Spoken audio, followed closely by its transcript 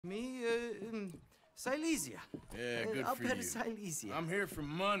Me, Silesia. Yeah, good for Upper you. Silesia. I'm here for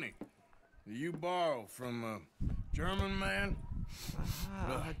money. You borrow from a German man?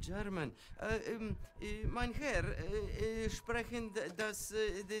 Ah, German. Mein Herr, sprechen the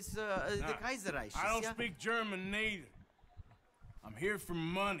Kaiserreich. I don't speak German neither. I'm here for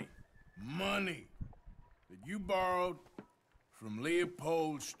money. Money that you borrowed from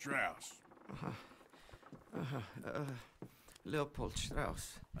Leopold Strauss. Leopold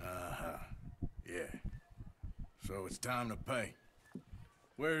Strauss. Uh-huh. Yeah. So it's time to pay.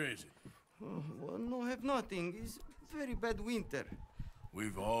 Where is it? Oh, well, no, have nothing. It's very bad winter.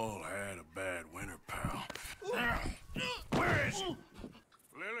 We've all had a bad winter, pal. Where is it?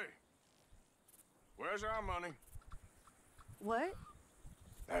 Lily, where's our money? What?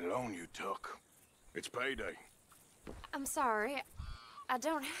 That loan you took. It's payday. I'm sorry. I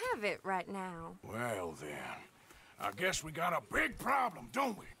don't have it right now. Well, then. I guess we got a big problem,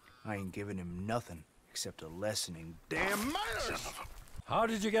 don't we? I ain't giving him nothing except a lesson in damn manners. How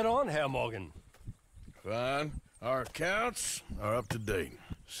did you get on, Herr Morgan? Fine. Our accounts are up to date.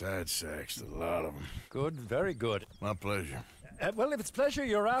 Sad sacks, a lot of them. Good, very good. My pleasure. Well, if it's pleasure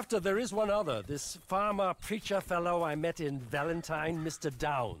you're after, there is one other. This farmer preacher fellow I met in Valentine, Mr.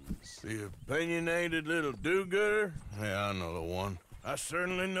 Downs. The opinionated little do-gooder? Yeah, I know the one. I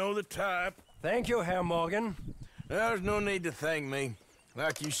certainly know the type. Thank you, Herr Morgan. There's no need to thank me.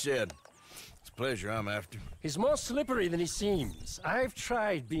 Like you said, it's pleasure I'm after. He's more slippery than he seems. I've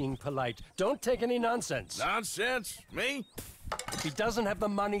tried being polite. Don't take any nonsense. Nonsense? Me? If he doesn't have the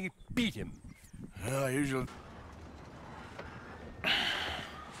money, beat him. Well, I usually...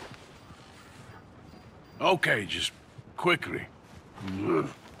 Okay, just quickly.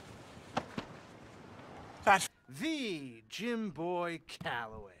 That's the Jim Boy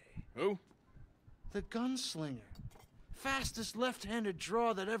Calloway. Who? The gunslinger. Fastest left-handed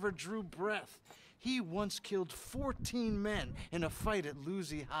draw that ever drew breath. He once killed 14 men in a fight at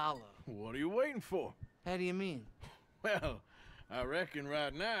Lucy Hollow. What are you waiting for? How do you mean? Well, I reckon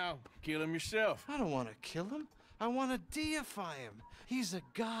right now, kill him yourself. I don't want to kill him. I want to deify him. He's a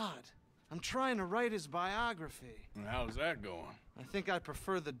god. I'm trying to write his biography. And how's that going? I think I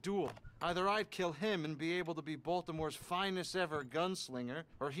prefer the duel. Either I'd kill him and be able to be Baltimore's finest ever gunslinger,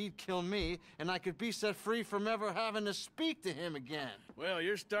 or he'd kill me and I could be set free from ever having to speak to him again. Well,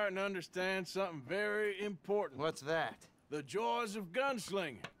 you're starting to understand something very important. What's that? The joys of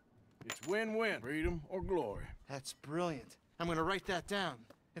gunslinging. It's win-win, freedom or glory. That's brilliant. I'm gonna write that down,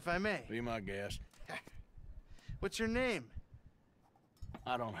 if I may. Be my guest. What's your name?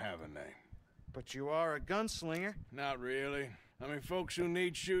 I don't have a name. But you are a gunslinger. Not really. I mean, folks who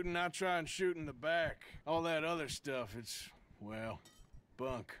need shooting, I try and shoot in the back. All that other stuff, it's, well,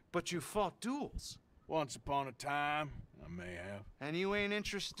 bunk. But you fought duels. Once upon a time, I may have. And you ain't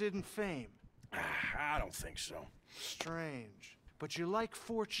interested in fame. I don't think so. Strange. But you like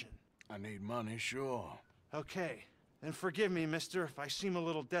fortune. I need money, sure. Okay, then forgive me, mister, if I seem a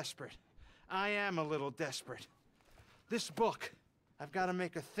little desperate. I am a little desperate. This book, I've got to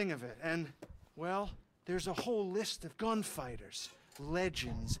make a thing of it, and, well, there's a whole list of gunfighters.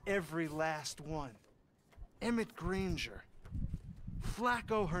 Legends, every last one. Emmett Granger,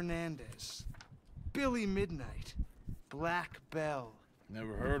 Flaco Hernandez, Billy Midnight, Black Bell.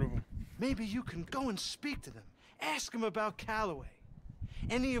 Never heard of him. Maybe you can go and speak to them. Ask them about Calloway.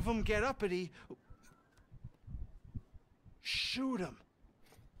 Any of them get uppity, shoot them.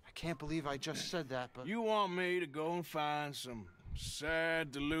 I can't believe I just said that, but... You want me to go and find some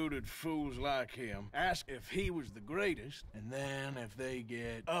sad, deluded fools like him, ask if he was the greatest, and then if they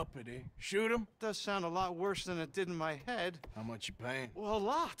get uppity, shoot him? Does sound a lot worse than it did in my head. How much you paying? Well, a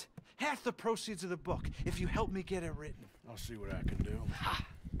lot. Half the proceeds of the book, if you help me get it written. I'll see what I can do. Ha!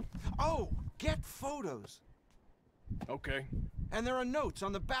 Oh, get photos. Okay. And there are notes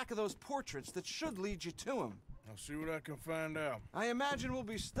on the back of those portraits that should lead you to him. I'll see what I can find out. I imagine we'll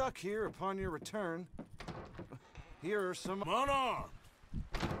be stuck here upon your return. Here are some... Unarmed!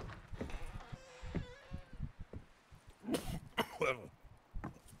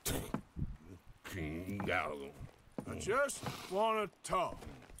 I just want to talk.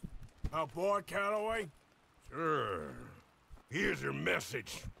 Now, boy Calloway? Sure. Here's your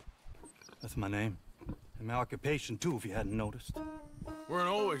message. That's my name. And my occupation, too, if you hadn't noticed. Weren't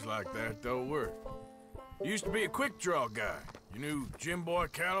always like that, though, were we? You used to be a quick-draw guy. You knew Jim Boy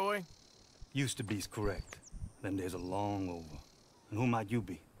Calloway? Used to be's correct. Them days are long over. And who might you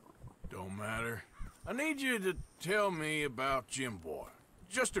be? Don't matter. I need you to tell me about Jim Boy.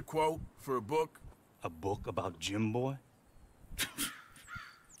 Just a quote for a book. A book about Jim Boy?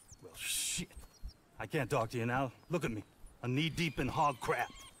 Well, shit. I can't talk to you now. Look at me. I'm knee-deep in hog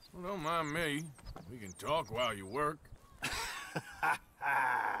crap. Well, don't mind me. We can talk while you work.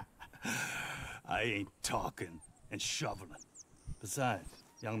 I ain't talking and shoveling. Besides,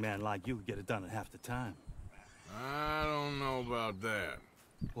 young man like you get it done in half the time. I don't know about that.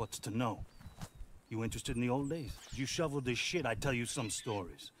 What's to know? You interested in the old days? You shoveled this shit, I tell you some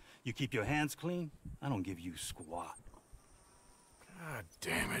stories. You keep your hands clean, I don't give you squat. God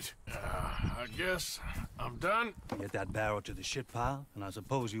damn it. I guess I'm done. Get that barrel to the shit pile, and I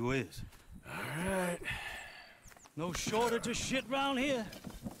suppose you is. All right. No shortage of shit round here.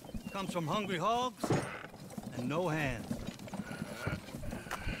 Comes from hungry hogs and no hands.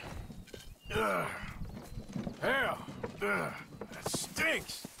 Hell, that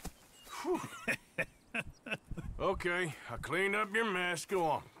stinks. Okay, I cleaned up your mess. Go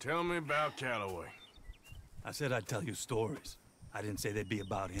on, tell me about Calloway. I said I'd tell you stories. I didn't say they'd be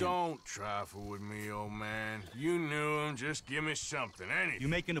about him. Don't trifle with me, old man. You knew him. Just give me something, anything. You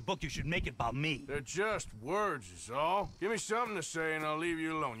making a book, you should make it about me. They're just words, is all. Give me something to say and I'll leave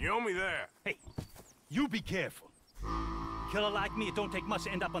you alone. You owe me that. Hey, you be careful. Killer like me, it don't take much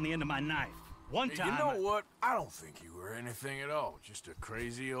to end up on the end of my knife. One Hey, time... you know what? I don't think you were anything at all. Just a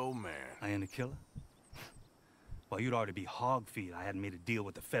crazy old man. I ain't a killer? Well, you'd already be hog feed. I hadn't made a deal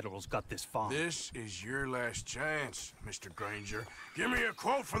with the Federals, got this far. This is your last chance, Mr. Granger. Give me a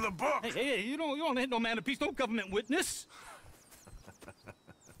quote for the book. Hey, you don't hit no man of peace, no government witness.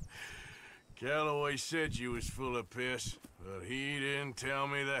 Calloway said you was full of piss, but he didn't tell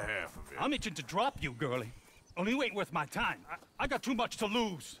me the half of it. I'm itching to drop you, girlie. Only you ain't worth my time. I got too much to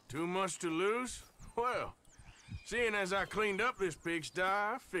lose. Too much to lose? Well, seeing as I cleaned up this pigsty,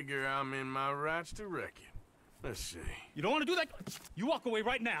 I figure I'm in my rights to wreck it. Let's see. You don't want to do that? You walk away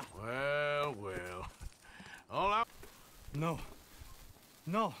right now. Well. All out. No.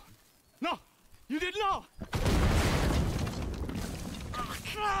 No. No! You did not!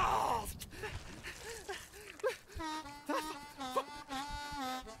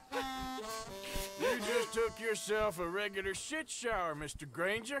 You just took yourself a regular shit shower, Mr.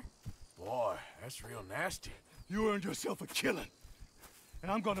 Granger. Boy, that's real nasty. You earned yourself a killing. And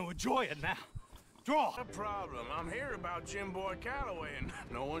I'm gonna enjoy it now. Draw! No problem. I'm hearing about Jim Boy Calloway, and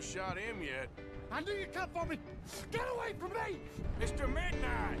no one shot him yet. I knew you'd come for me! Get away from me! Mr.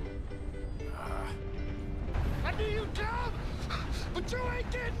 Midnight! I knew you'd come! But you ain't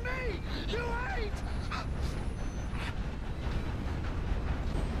getting me! You ain't!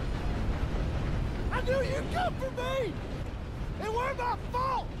 I knew you'd come for me! It weren't my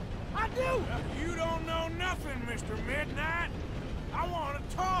fault! I knew! You don't know nothing, Mr. Midnight. I want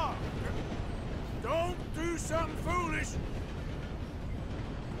to talk. Don't do something foolish.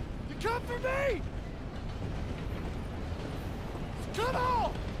 You come for me! Come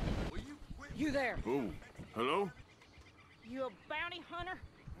on! You there? Oh, hello? You a bounty hunter?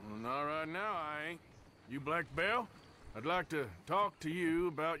 Well, not right now, I ain't. You Black Belle? I'd like to talk to you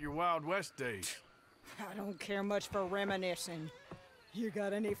about your Wild West days. I don't care much for reminiscing. You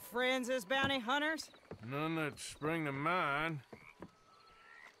got any friends as bounty hunters? None that spring to mind.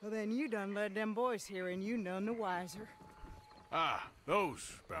 Well, then you done led them boys here and you none the wiser. Ah,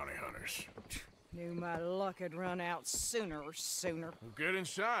 those bounty hunters. Knew my luck had run out sooner or sooner. Well, get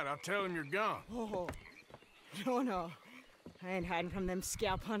inside. I'll tell them you're gone. Oh, no. I ain't hiding from them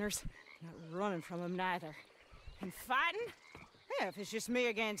scalp hunters. Not running from them neither. And fighting? Yeah, if it's just me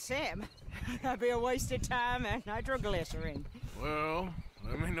against them, that'd be a waste of time and nitroglycerin. Well,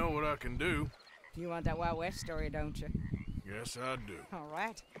 let me know what I can do. You want that Wild West story, don't you? Yes, I do. All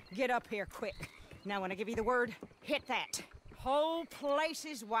right. Get up here quick. Now, when I give you the word, hit that. Whole place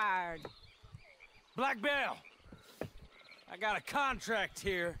is wired. Black Belle, I got a contract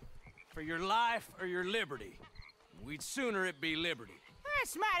here for your life or your liberty. We'd sooner it be liberty.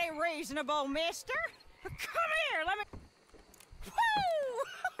 That's mighty reasonable, mister. Come here, let me...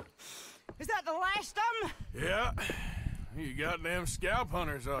 Woo! Is that the last of them? Yeah. You got them scalp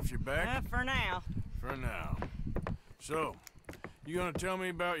hunters off your back. For now. For now. So, you gonna tell me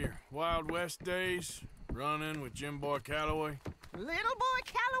about your Wild West days? Running with Jim Boy Calloway? Little boy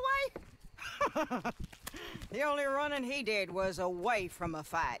Calloway? The only running he did was away from a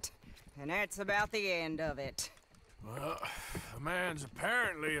fight. And that's about the end of it. Well, the man's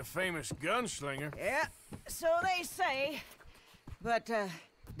apparently a famous gunslinger. Yeah, so they say. But,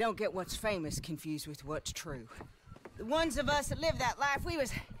 don't get what's famous confused with what's true. The ones of us that lived that life, we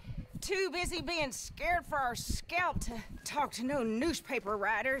was too busy being scared for our scalp to talk to no newspaper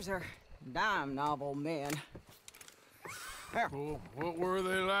writers or dime novel men. Well, what were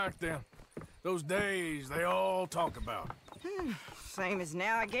they like then? Those days they all talk about. Same as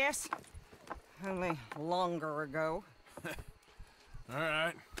now, I guess. Only longer ago. All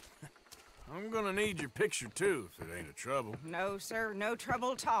right. I'm gonna need your picture, too, if it ain't a trouble. No, sir, no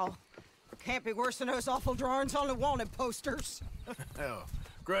trouble at all. Can't be worse than those awful drawings on the wanted posters. Hell,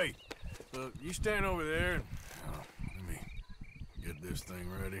 great. Look, you stand over there and let me get this thing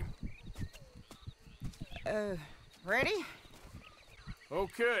ready. Ready?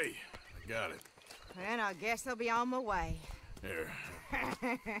 Okay, I got it. Then I guess I'll be on my way. Here.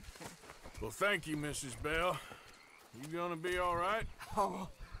 Well, thank you, Mrs. Bell. You gonna be all right? Oh,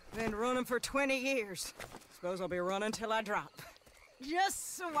 been running for 20 years. Suppose I'll be running till I drop.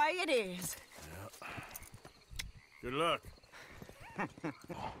 Just the way it is. Yeah. Good luck.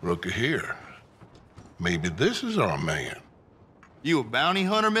 Looky here. Maybe this is our man. You a bounty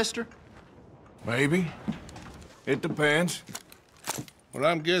hunter, mister? Maybe. It depends. Well,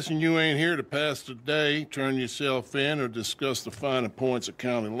 I'm guessing you ain't here to pass the day, turn yourself in, or discuss the finer points of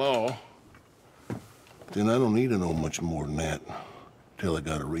county law. Then I don't need to know much more than that, till I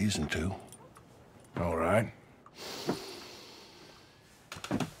got a reason to. All right.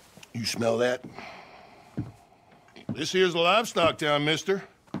 You smell that? This here's a livestock town, mister.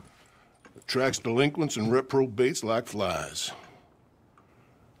 Attracts delinquents and reprobates like flies.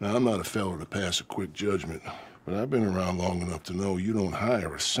 Now, I'm not a fellow to pass a quick judgment, but I've been around long enough to know you don't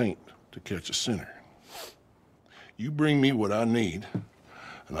hire a saint to catch a sinner. You bring me what I need,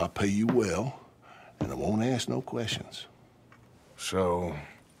 and I'll pay you well, and I won't ask no questions. So,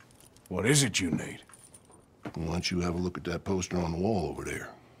 what is it you need? Why don't you have a look at that poster on the wall over there?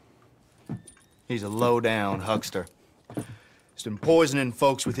 He's a low-down huckster. He's been poisoning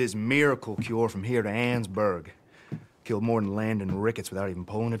folks with his miracle cure from here to Annesburg. Killed more than Landon Ricketts without even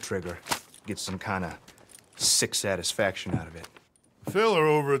pulling a trigger. Gets some kind of sick satisfaction out of it. The feller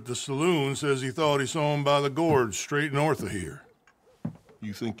over at the saloon says he thought he saw him by the gorge straight north of here.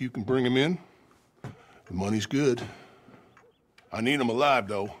 You think you can bring him in? The money's good. I need him alive,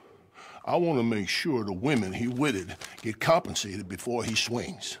 though. I want to make sure the women he witted get compensated before he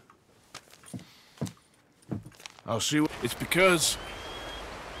swings. I'll see. It's because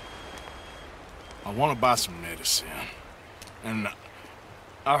I want to buy some medicine, and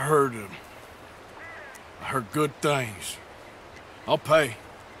I heard good things. I'll pay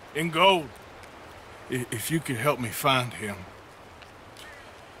in gold if you could help me find him.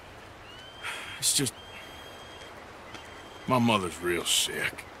 It's just my mother's real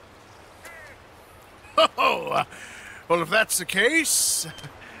sick. Oh, well, if that's the case,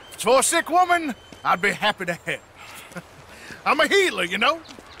 if it's for a sick woman, I'd be happy to help. I'm a healer, you know?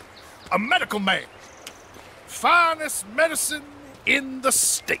 A medical man. Finest medicine in the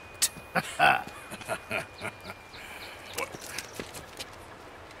state.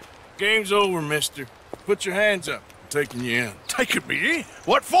 Game's over, mister. Put your hands up. I'm taking you in. Taking me in?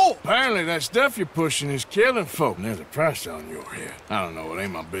 What for? Apparently that stuff you're pushing is killing folk, and there's a price on your head. I don't know, it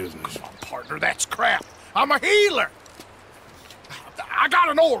ain't my business. Come on, partner, that's crap. I'm a healer. I got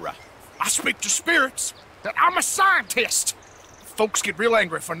an aura. I speak to spirits. I'm a scientist. Folks get real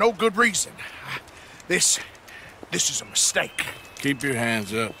angry for no good reason. This is a mistake. Keep your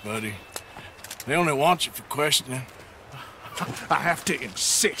hands up, buddy. They only want you for questioning. I have to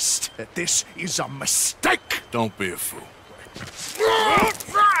insist that this is a mistake. Don't be a fool.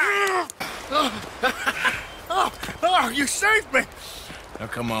 Oh, you saved me. Now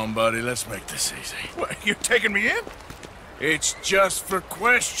come on, buddy, let's make this easy. What, you taking me in? It's just for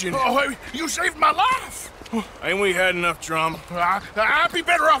questioning. Oh, you saved my life. Ain't we had enough drama? I'd be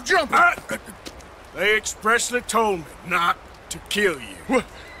better off jumping. They expressly told me not to kill you.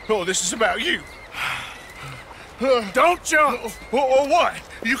 Oh, this is about you. Don't jump! What?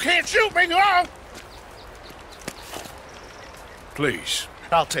 You can't shoot me, no! Please.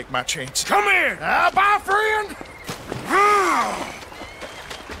 I'll take my chance. Come here! Bye, friend!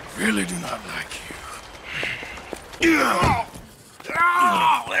 Really do not like you.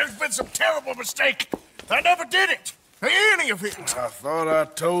 Oh, there's been some terrible mistake. I never did it. Any of it. I thought I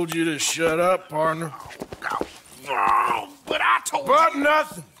told you to shut up, partner. Oh, but I told you. But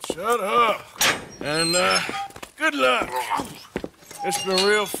nothing. Shut up. And, good luck. It's been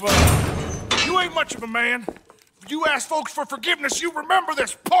real fun. You ain't much of a man. You ask folks for forgiveness, you remember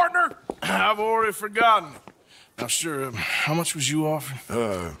this, partner? I've already forgotten. Now, sure, how much was you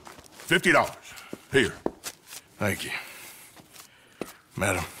offering? $50. Here. Thank you.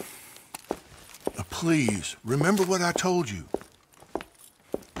 Madam. Please, remember what I told you.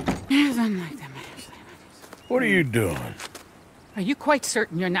 What are you doing? Are you quite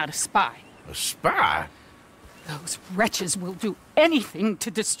certain you're not a spy? A spy? Those wretches will do anything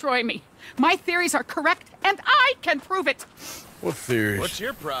to destroy me. My theories are correct, and I can prove it. What theories? What's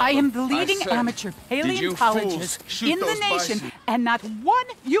your problem? I am the leading amateur paleontologist in the nation, and not one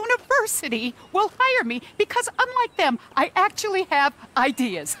university will hire me because, unlike them, I actually have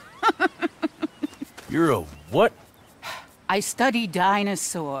ideas. You're a what? I study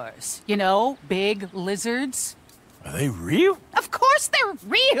dinosaurs. You know, big lizards. Are they real? Of course they're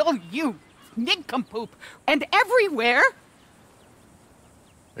real, you nincompoop. And everywhere.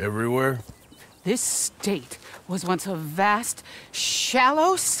 Everywhere? This state was once a vast,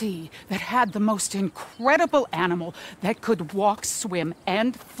 shallow sea that had the most incredible animal that could walk, swim,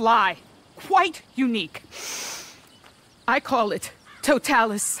 and fly. Quite unique. I call it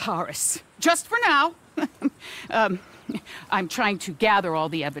Totalisaurus. Just for now. I'm trying to gather all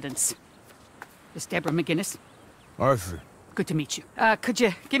the evidence. Miss Deborah McGinnis. Arthur. Good to meet you. Could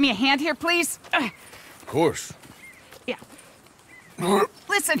you give me a hand here, please? Of course. Yeah.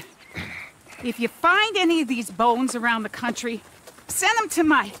 Listen, if you find any of these bones around the country, send them to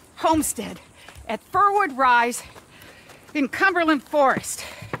my homestead at Furwood Rise in Cumberland Forest.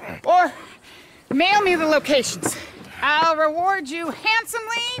 Or mail me the locations. I'll reward you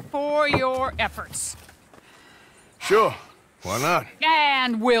handsomely for your efforts. Sure. Why not?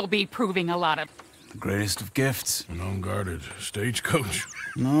 And we'll be proving a lot of... The greatest of gifts. An unguarded stagecoach.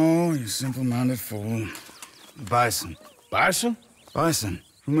 No, you simple-minded fool. Bison. Bison? Bison.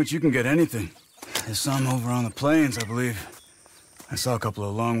 From which you can get anything. There's some over on the plains, I believe. I saw a couple a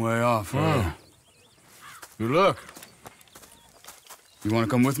long way off. Oh. Good luck. You want to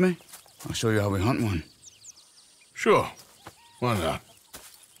come with me? I'll show you how we hunt one. Sure. Why not?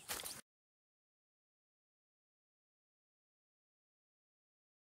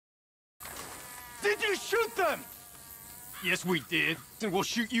 Did you shoot them? Yes, we did. And we'll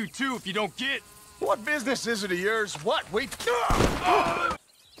shoot you too if you don't get. What business is it of yours? What? We...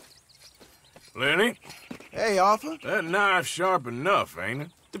 Lenny? Hey, Arthur. That knife's sharp enough, ain't it?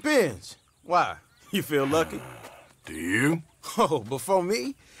 Depends. Why? You feel lucky? Do you? Oh, before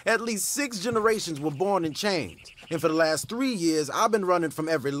me, at least 6 generations were born in chains. And for the last 3 years, I've been running from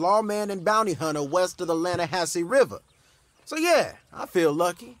every lawman and bounty hunter west of the Lannahechee River. So yeah, I feel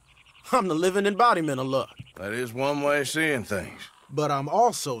lucky. I'm the living embodiment of luck. That is one way of seeing things. But I'm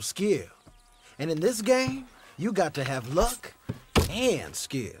also skilled. And in this game, you got to have luck and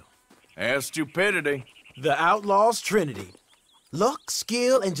skill. And stupidity. The Outlaw's Trinity. Luck,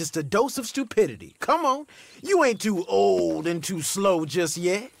 skill, and just a dose of stupidity. Come on, you ain't too old and too slow just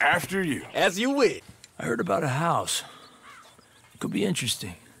yet. After you. As you wish. I heard about a house. Could be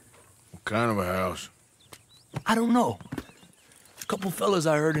interesting. What kind of a house? I don't know. A couple fellas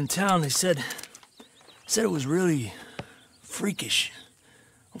I heard in town, they said it was really freakish.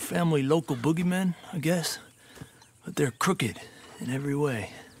 A family local boogeymen, I guess. But they're crooked in every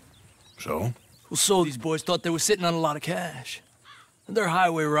way. So? Well, so these boys thought they were sitting on a lot of cash. They're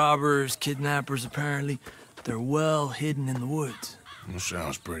highway robbers, kidnappers, apparently. They're well hidden in the woods. That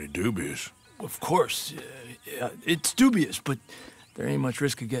sounds pretty dubious. Of course. It's dubious, but there ain't much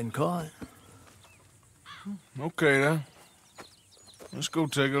risk of getting caught. Okay, then. Let's go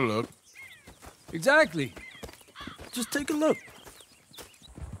take a look. Exactly. Just take a look.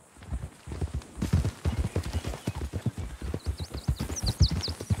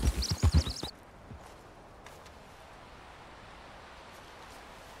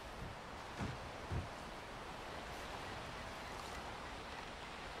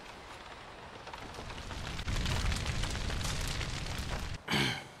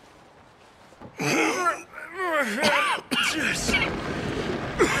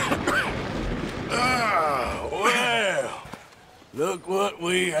 Well, look what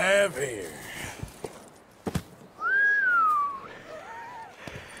we have here.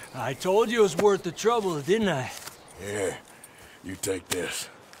 I told you it was worth the trouble, didn't I? Here, you take this.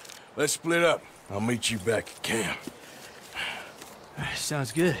 Let's split up. I'll meet you back at camp.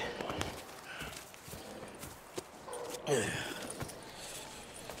 Sounds good.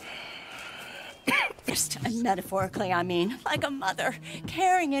 Metaphorically, I mean, like a mother,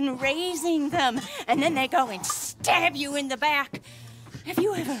 caring and raising them, and then they go and stab you in the back. Have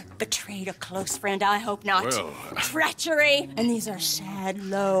you ever betrayed a close friend? I hope not. Well, Treachery. And these are sad,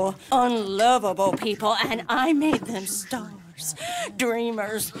 low, unlovable people, and I made them stars,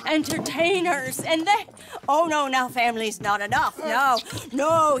 dreamers, entertainers, and they... Oh, no, now family's not enough.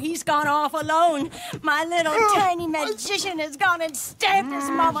 No, he's gone off alone. My little tiny magician has gone and stabbed his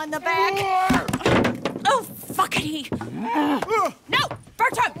mama in the back. Oh, fuckity. No,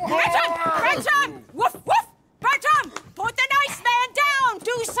 Bertram! Woof, woof! Bertram, put the nice man down!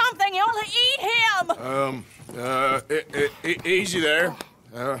 Do something, you'll eat him! Easy there.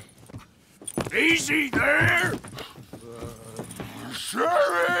 Easy there!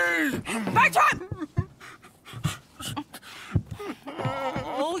 Sherry! Bertram!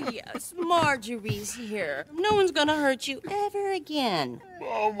 Oh, yes, Marjorie's here. No one's gonna hurt you ever again.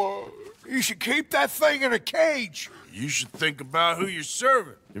 Mama, you should keep that thing in a cage. You should think about who you're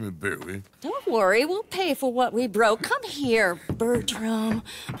serving. Give me a beer, will you? Don't worry, we'll pay for what we broke. Come here, Bertram.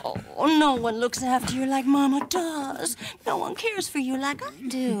 Oh, no one looks after you like Mama does. No one cares for you like I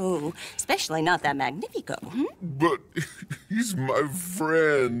do. Especially not that Magnifico, But he's my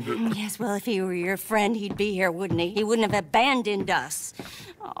friend. Yes, well, if he were your friend, he'd be here, wouldn't he? He wouldn't have abandoned us.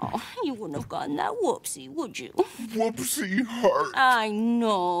 Oh, you wouldn't have gotten that whoopsie, would you? Whoopsie heart. I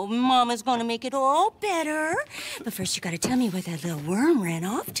know. Mama's gonna make it all better. But first, you gotta tell me where that little worm ran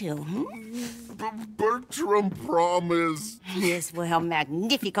off to, Bertram promised. Yes, well,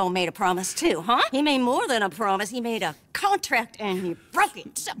 Magnifico made a promise too, huh? He made more than a promise. He made a contract and he broke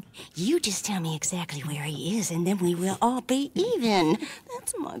it. So you just tell me exactly where he is and then we will all be even.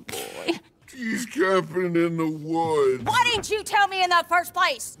 That's my boy. He's camping in the woods. Why didn't you tell me in the first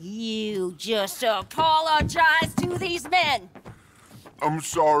place? You just apologize to these men. I'm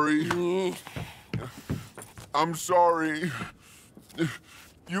sorry. I'm sorry.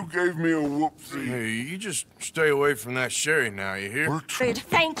 You gave me a whoopsie. Hey, you just stay away from that sherry now, you hear?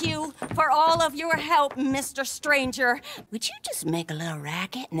 Thank you for all of your help, Mr. Stranger. Would you just make a little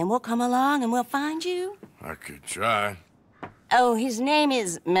racket and then we'll come along and we'll find you? I could try. Oh, his name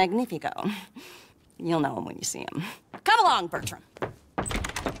is Magnifico. You'll know him when you see him. Come along, Bertram.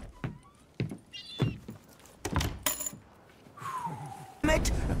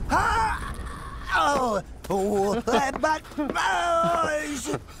 Oh, but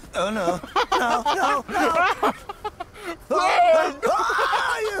oh no, no.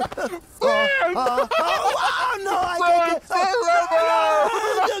 No, I can't.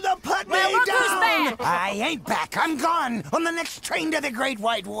 Put me down. I ain't back. I'm gone on the next train to the Great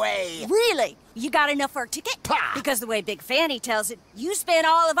White Way. Really? You got enough for a ticket? Because the way Big Fanny tells it, you spent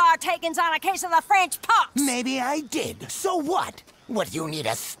all of our takings on a case of the French pox. Maybe I did. So what? What do you need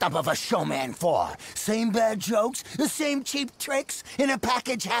a stub of a showman for? Same bad jokes, the same cheap tricks, in a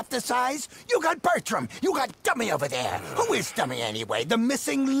package half the size? You got Bertram, you got Dummy over there. Who is Dummy anyway? The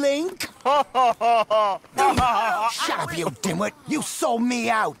missing link? Shut up, you dimwit. You sold me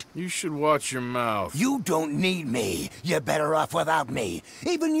out. You should watch your mouth. You don't need me. You're better off without me.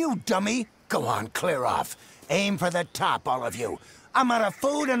 Even you, Dummy. Go on, clear off. Aim for the top, all of you. I'm out of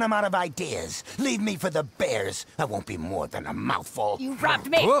food and I'm out of ideas. Leave me for the bears. I won't be more than a mouthful. You robbed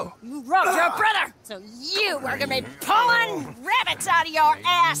me. Whoa. You robbed your brother. So you are gonna be pulling rabbits out of your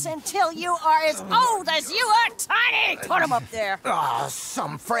ass until you are as old as you are tiny. Put them up there. Ah,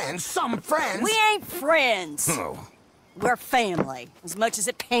 some friends, some friends. We ain't friends. Oh, We're family, as much as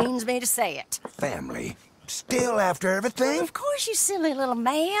it pains me to say it. family. Still after everything? Of course, you silly little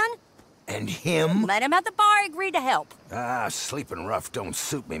man. And him? Met him at the bar, agreed to help. Ah, sleeping rough don't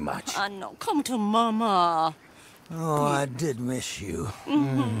suit me much. I know. Come to Mama. Oh, I did miss you.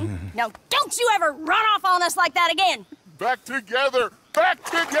 Now, don't you ever run off on us like that again. Back together! Back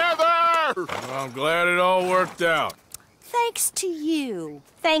together! Well, I'm glad it all worked out. Thanks to you.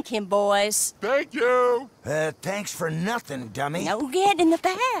 Thank him, boys. Thank you! Thanks for nothing, Dummy. No, get in the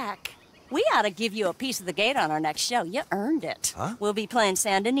back. We ought to give you a piece of the gate on our next show. You earned it. Huh? We'll be playing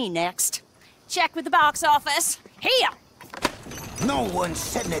Saint Denis next. Check with the box office. Here! No one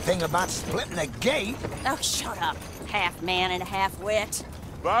said anything about splitting the gate. Oh, shut up. Half man and half wit.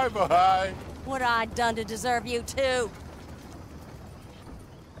 Bye-bye. What I done to deserve you, too?